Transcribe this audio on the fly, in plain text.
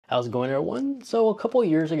How's it going, everyone? So a couple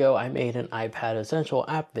years ago I made an iPad essential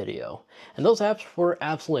app video, and those apps were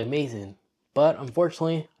absolutely amazing. But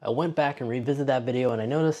unfortunately I went back and revisited that video and I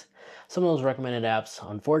noticed some of those recommended apps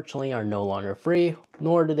unfortunately are no longer free,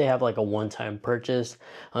 nor do they have like a one-time purchase.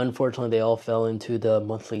 Unfortunately, they all fell into the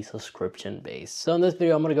monthly subscription base. So in this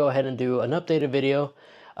video I'm going to go ahead and do an updated video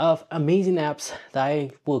of amazing apps that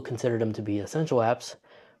I will consider them to be essential apps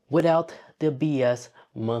without the BS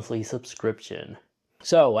monthly subscription.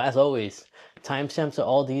 So as always, timestamps to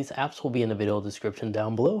all these apps will be in the video description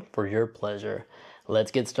down below for your pleasure. Let's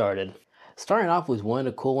get started. Starting off with one of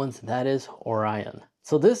the cool ones, that is Orion.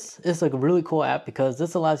 So this is like a really cool app because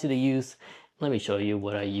this allows you to use, let me show you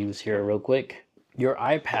what I use here real quick, your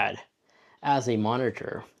iPad as a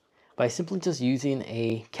monitor by simply just using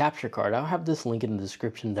a capture card. I'll have this link in the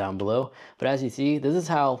description down below, but as you see, this is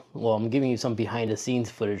how, well, I'm giving you some behind the scenes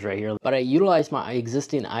footage right here, but I utilize my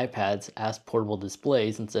existing iPads as portable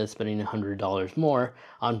displays instead of spending $100 more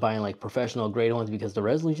on buying like professional grade ones, because the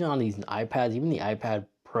resolution on these iPads, even the iPad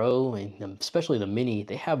Pro and especially the mini,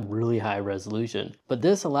 they have really high resolution. But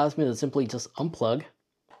this allows me to simply just unplug,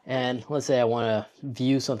 and let's say I want to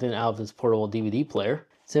view something out of this portable DVD player,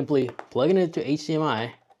 simply plug it into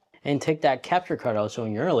HDMI and take that capture card I was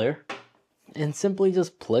showing you earlier and simply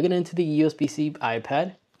just plug it into the USB-C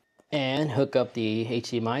iPad and hook up the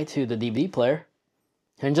HDMI to the DVD player.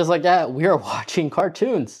 And just like that, we are watching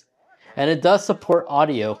cartoons. And it does support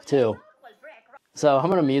audio too. So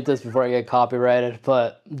I'm gonna mute this before I get copyrighted,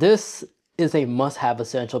 but this is a must-have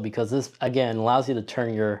essential because this, again, allows you to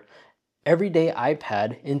turn your everyday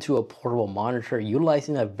iPad into a portable monitor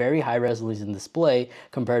utilizing a very high resolution display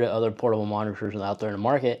compared to other portable monitors out there in the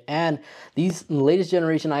market. And these latest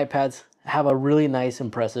generation iPads have a really nice,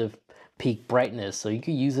 impressive peak brightness, so you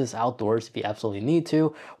can use this outdoors if you absolutely need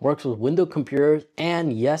to. Works with Windows computers,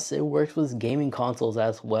 and yes, it works with gaming consoles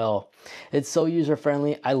as well. It's so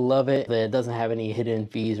user-friendly. I love it. It doesn't have any hidden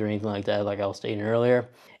fees or anything like that, like I was stating earlier.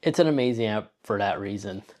 It's an amazing app for that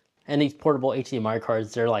reason. And these portable HDMI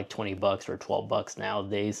cards, they're like 20 bucks or 12 bucks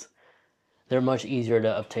nowadays. They're much easier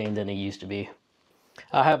to obtain than they used to be.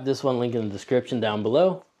 I'll have this one linked in the description down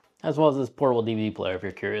below, as well as this portable DVD player if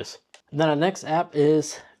you're curious. Then our next app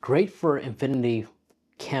is great for Infinity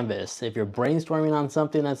Canvas. If you're brainstorming on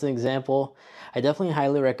something, that's an example. I definitely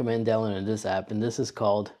highly recommend downloading this app, and this is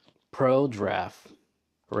called Prodrafts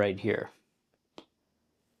right here.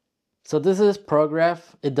 So this is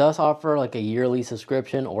Prodrafts. It does offer like a yearly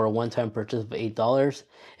subscription or a one-time purchase of $8.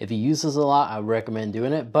 If you use this a lot, I recommend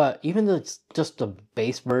doing it. But even just the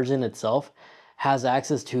base version itself has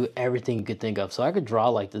access to everything you could think of. So I could draw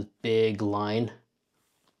like this big line.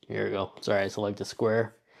 Here we go. Sorry, I select the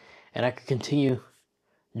square. And I could continue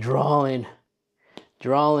drawing,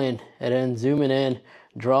 and then zooming in,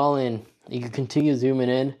 drawing. You can continue zooming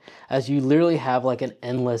in as you literally have like an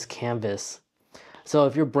endless canvas. So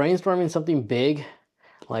if you're brainstorming something big,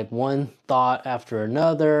 like one thought after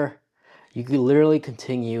another, you could literally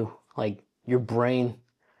continue like your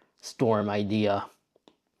brainstorm idea.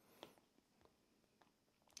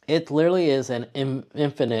 It literally is an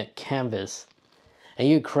infinite canvas, and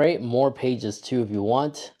you create more pages too if you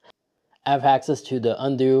want. I have access to the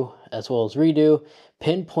undo as well as redo,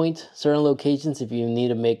 pinpoint certain locations if you need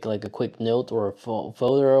to make like a quick note or a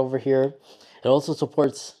folder over here. It also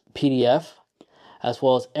supports PDF, as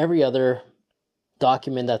well as every other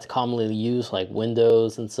document that's commonly used, like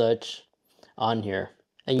Windows and such, on here.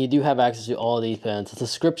 And you do have access to all of these pens. The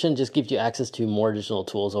subscription just gives you access to more additional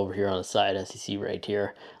tools over here on the side, as you see right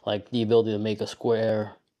here, like the ability to make a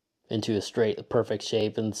square into a straight, perfect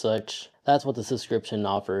shape and such. That's what the subscription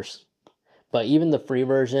offers. But even the free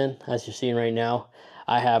version, as you're seeing right now,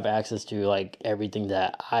 I have access to like everything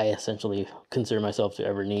that I essentially consider myself to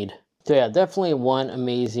ever need. So yeah, definitely one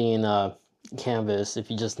amazing canvas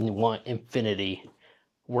if you just want infinity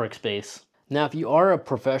workspace. Now, if you are a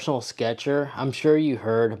professional sketcher, I'm sure you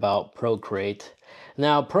heard about Procreate.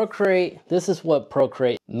 Now, Procreate, this is what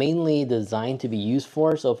Procreate mainly designed to be used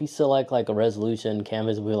for. So if you select like a resolution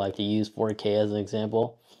canvas, we like to use 4K as an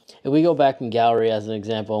example. If we go back in gallery as an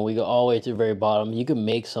example and we go all the way to the very bottom, you can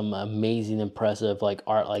make some amazing, impressive like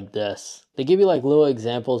art like this. They give you like little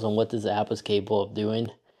examples on what this app is capable of doing.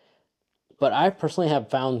 But I personally have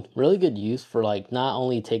found really good use for like not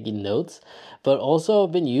only taking notes, but also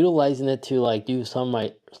I've been utilizing it to like do some of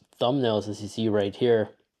my thumbnails, as you see right here,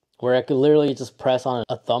 where I could literally just press on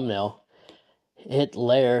a thumbnail, hit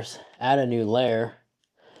layers, add a new layer,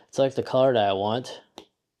 select the color that I want,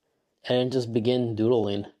 and then just begin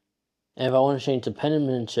doodling. And if I want to change the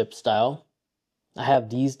penmanship style, I have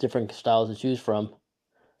these different styles to choose from.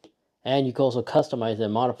 And you can also customize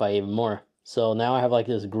and modify even more. So now I have like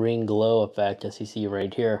this green glow effect as you see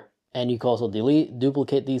right here. And you can also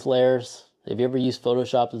duplicate these layers. If you ever use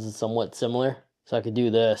Photoshop, this is somewhat similar. So I could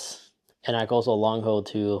do this. And I can also long hold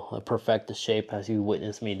to perfect the shape as you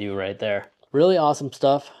witnessed me do right there. Really awesome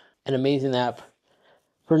stuff. An amazing app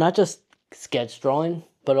for not just sketch drawing,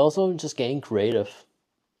 but also just getting creative.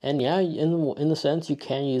 And yeah, in the sense, you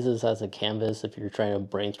can use this as a canvas if you're trying to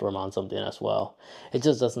brainstorm on something as well. It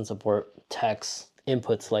just doesn't support text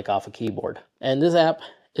inputs like off a keyboard. And this app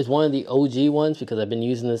is one of the OG ones because I've been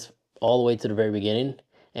using this all the way to the very beginning.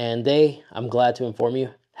 And they, I'm glad to inform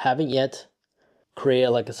you, haven't yet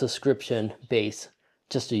created like a subscription base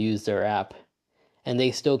just to use their app. And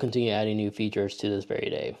they still continue adding new features to this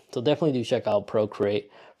very day. So definitely do check out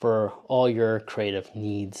Procreate for all your creative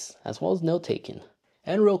needs, as well as note-taking.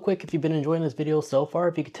 And real quick, if you've been enjoying this video so far,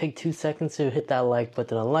 if you could take 2 seconds to hit that like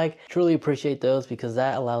button and like, truly appreciate those because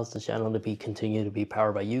that allows the channel to continue to be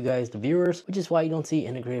powered by you guys, the viewers, which is why you don't see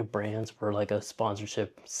integrated brands for like a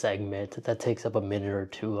sponsorship segment that takes up a minute or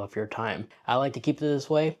two of your time. I like to keep it this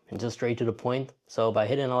way and just straight to the point. So by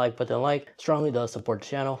hitting the like button and like, strongly does support the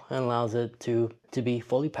channel and allows it to be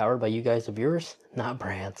fully powered by you guys, the viewers, not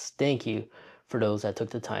brands. Thank you for those that took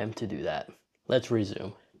the time to do that. Let's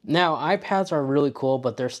resume. Now, iPads are really cool,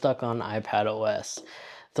 but they're stuck on iPad OS.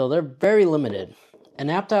 So they're very limited. An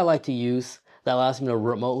app that I like to use that allows me to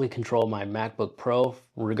remotely control my MacBook Pro,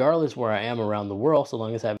 regardless where I am around the world, so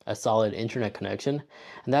long as I have a solid internet connection.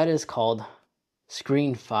 And that is called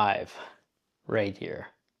Screen 5, right here.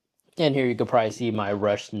 And here you can probably see my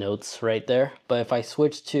rushed notes right there. But if I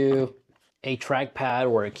switch to a trackpad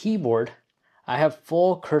or a keyboard, I have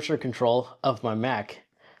full cursor control of my Mac.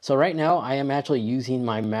 So right now I am actually using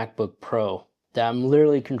my MacBook Pro that I'm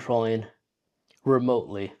literally controlling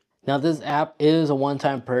remotely. Now this app is a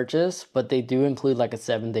one-time purchase, but they do include like a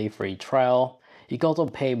 7-day free trial. You can also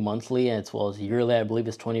pay monthly as well as yearly. I believe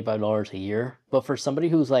it's $25 a year. But for somebody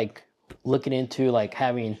who's like looking into like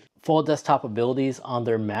having full desktop abilities on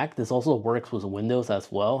their Mac, this also works with Windows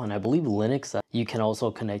as well, and I believe Linux, you can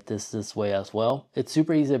also connect this way as well. It's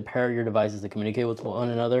super easy to pair your devices to communicate with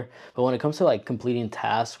one another, but when it comes to like completing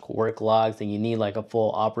tasks, work logs, and you need like a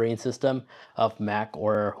full operating system of Mac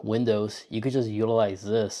or Windows, you could just utilize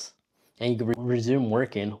this and you can resume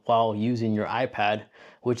working while using your iPad,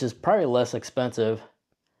 which is probably less expensive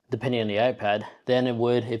depending on the iPad than it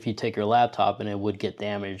would if you take your laptop and it would get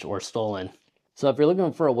damaged or stolen. So if you're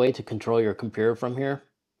looking for a way to control your computer from here,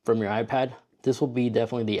 from your iPad, this will be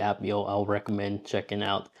definitely the app I'll recommend checking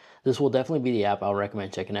out. This will definitely be the app I'll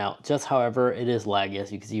recommend checking out. Just however, it is laggy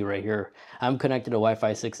as you can see right here. I'm connected to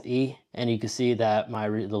Wi-Fi 6E and you can see that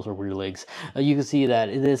those are weird legs. You can see that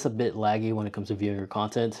it is a bit laggy when it comes to viewing your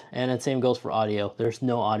content. And the same goes for audio. There's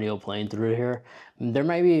no audio playing through here. There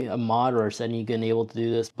might be a mod or a setting you can enable to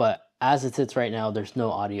do this, but as it sits right now, there's no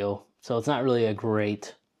audio. So it's not really a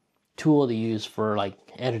great tool to use for like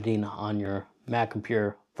editing on your Mac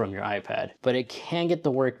computer from your iPad, but it can get the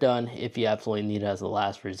work done if you absolutely need it as a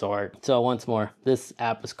last resort. So once more, this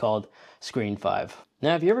app is called Screen 5.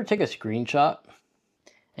 Now, if you ever take a screenshot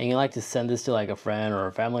and you like to send this to like a friend or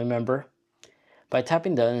a family member, by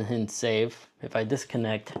tapping done and hitting save, if I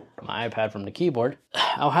disconnect my iPad from the keyboard,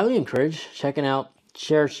 I'll highly encourage checking out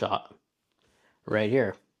Shareshot right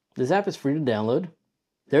here. This app is free to download.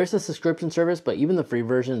 There's a subscription service, but even the free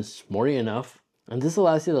version is more than enough. And this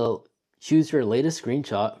allows you to choose your latest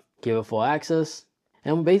screenshot, give it full access,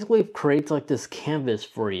 and basically creates like this canvas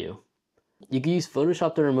for you. You can use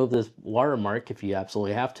Photoshop to remove this watermark if you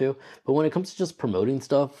absolutely have to, but when it comes to just promoting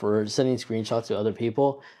stuff or sending screenshots to other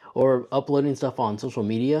people or uploading stuff on social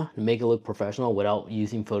media to make it look professional without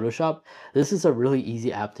using Photoshop, this is a really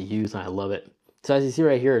easy app to use and I love it. So as you see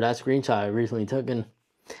right here, that screenshot I recently took, and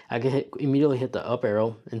I can immediately hit the up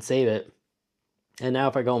arrow and save it. And now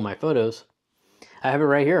if I go in my photos, I have it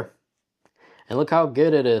right here. And look how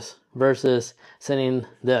good it is versus sending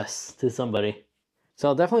this to somebody.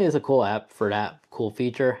 So it definitely is a cool app for that cool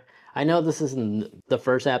feature. I know this isn't the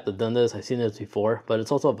first app that's done this. I've seen this before, but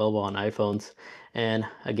it's also available on iPhones. And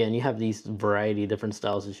again, you have these variety of different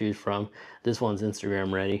styles to choose from. This one's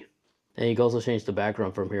Instagram ready. And you can also change the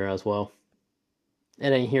background from here as well.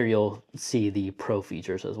 And then here you'll see the pro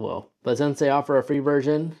features as well. But since they offer a free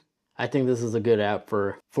version, I think this is a good app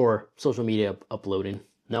for social media uploading.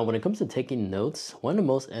 Now, when it comes to taking notes, one of the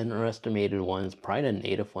most underestimated ones is probably the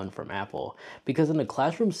native one from Apple. Because in a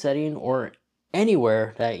classroom setting or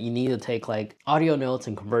anywhere that you need to take like audio notes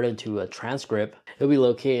and convert it to a transcript, it'll be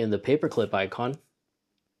located in the paperclip icon.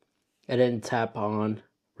 And then tap on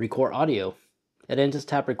record audio. And then just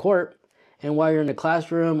tap record. And while you're in the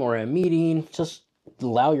classroom or a meeting, just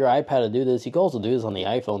allow your iPad to do this, you can also do this on the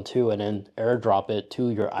iPhone too, and then airdrop it to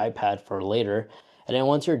your iPad for later. And then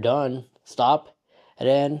once you're done, stop, and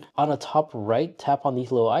then on the top right, tap on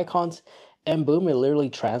these little icons, and boom, it literally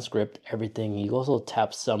transcript everything. You also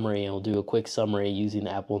tap summary, and it'll do a quick summary using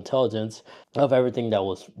Apple Intelligence of everything that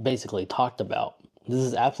was basically talked about. This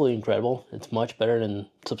is absolutely incredible. It's much better than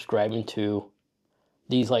subscribing to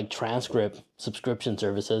these like transcript subscription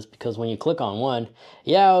services, because when you click on one,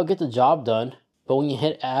 yeah, it'll get the job done. But when you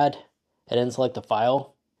hit add and then select the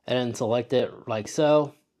file and then select it like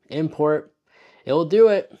so, import, it will do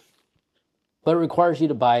it, but it requires you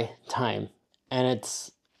to buy time, and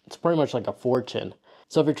it's pretty much like a fortune.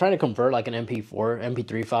 So if you're trying to convert like an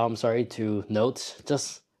MP3 file, I'm sorry, to notes,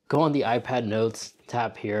 just go on the iPad notes,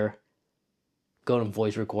 tap here, go to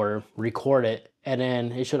voice recorder, record it, and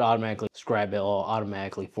then it should automatically scribe it all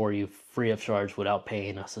automatically for you, free of charge, without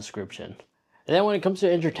paying a subscription. And then when it comes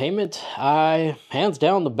to entertainment, hands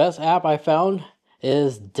down, the best app I found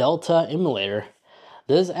is ROM Emulator.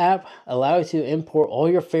 This app allows you to import all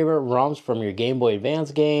your favorite ROMs from your Game Boy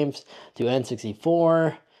Advance games to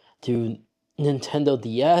N64 to Nintendo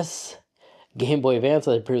DS, Game Boy Advance,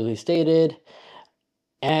 as I previously stated,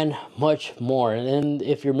 and much more. And then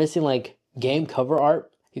if you're missing like game cover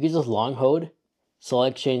art, you can just long hold,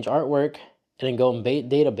 select change artwork, and then go in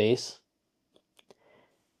database.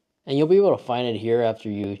 And you'll be able to find it here after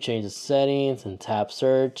you change the settings and tap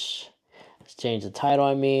search. Change the title,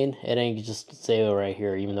 and then you can just save it right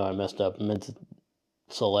here, even though I messed up. I meant to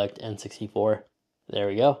select N64. There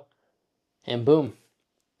we go. And boom.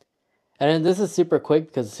 And then this is super quick,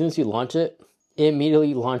 because as soon as you launch it, it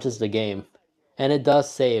immediately launches the game. And it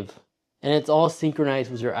does save. And it's all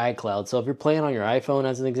synchronized with your iCloud. So if you're playing on your iPhone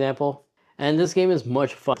as an example, and this game is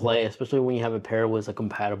much fun to play, especially when you have it paired with a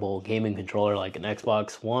compatible gaming controller like an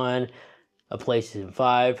Xbox One, a PlayStation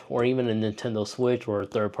 5, or even a Nintendo Switch or a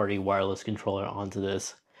third-party wireless controller onto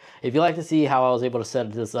this. If you'd like to see how I was able to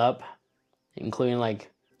set this up, including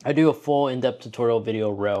like, I do a full in-depth tutorial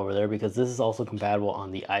video right over there, because this is also compatible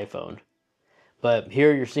on the iPhone. But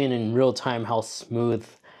here you're seeing in real time how smooth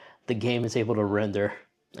the game is able to render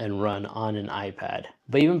and run on an iPad.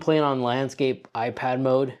 But even playing on landscape iPad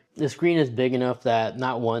mode, the screen is big enough that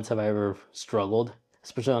not once have I ever struggled,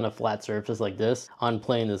 especially on a flat surface like this, on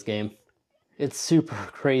playing this game. It's super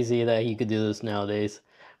crazy that you could do this nowadays.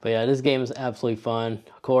 But yeah, this game is absolutely fun.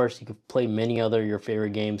 Of course, you could play many other your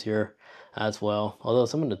favorite games here as well. Although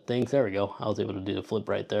some of the things, there we go, I was able to do the flip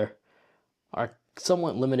right there, are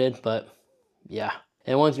somewhat limited, but yeah.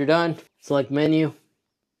 And once you're done, select menu,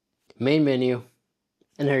 main menu,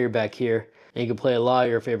 and there you're back here. And you can play a lot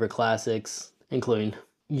of your favorite classics, including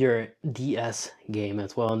your DS game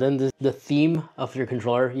as well. And then the theme of your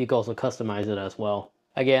controller, you can also customize it as well.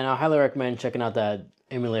 Again, I highly recommend checking out that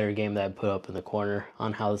emulator game that I put up in the corner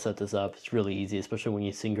on how to set this up. It's really easy, especially when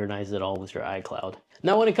you synchronize it all with your iCloud.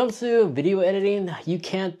 Now, when it comes to video editing, you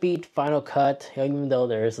can't beat Final Cut, even though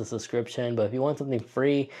there is a subscription. But if you want something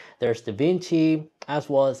free, there's DaVinci as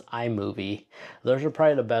well as iMovie. Those are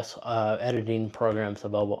probably the best editing programs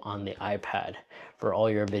available on the iPad for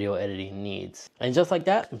all your video editing needs. And just like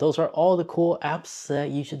that, those are all the cool apps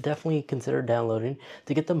that you should definitely consider downloading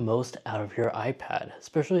to get the most out of your iPad,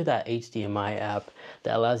 especially that HDMI app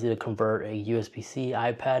that allows you to convert a USB-C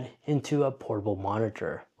iPad into a portable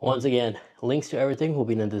monitor. Once again, links to everything will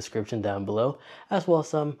be in the description down below, as well as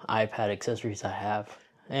some iPad accessories I have,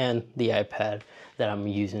 and the iPad that I'm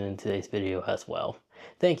using in today's video as well.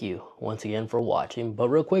 Thank you once again for watching. But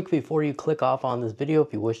real quick, before you click off on this video,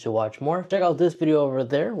 if you wish to watch more, check out this video over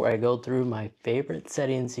there where I go through my favorite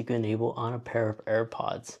settings you can enable on a pair of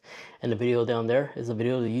AirPods. And the video down there is a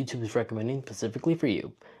video that YouTube is recommending specifically for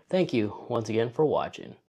you. Thank you once again for watching.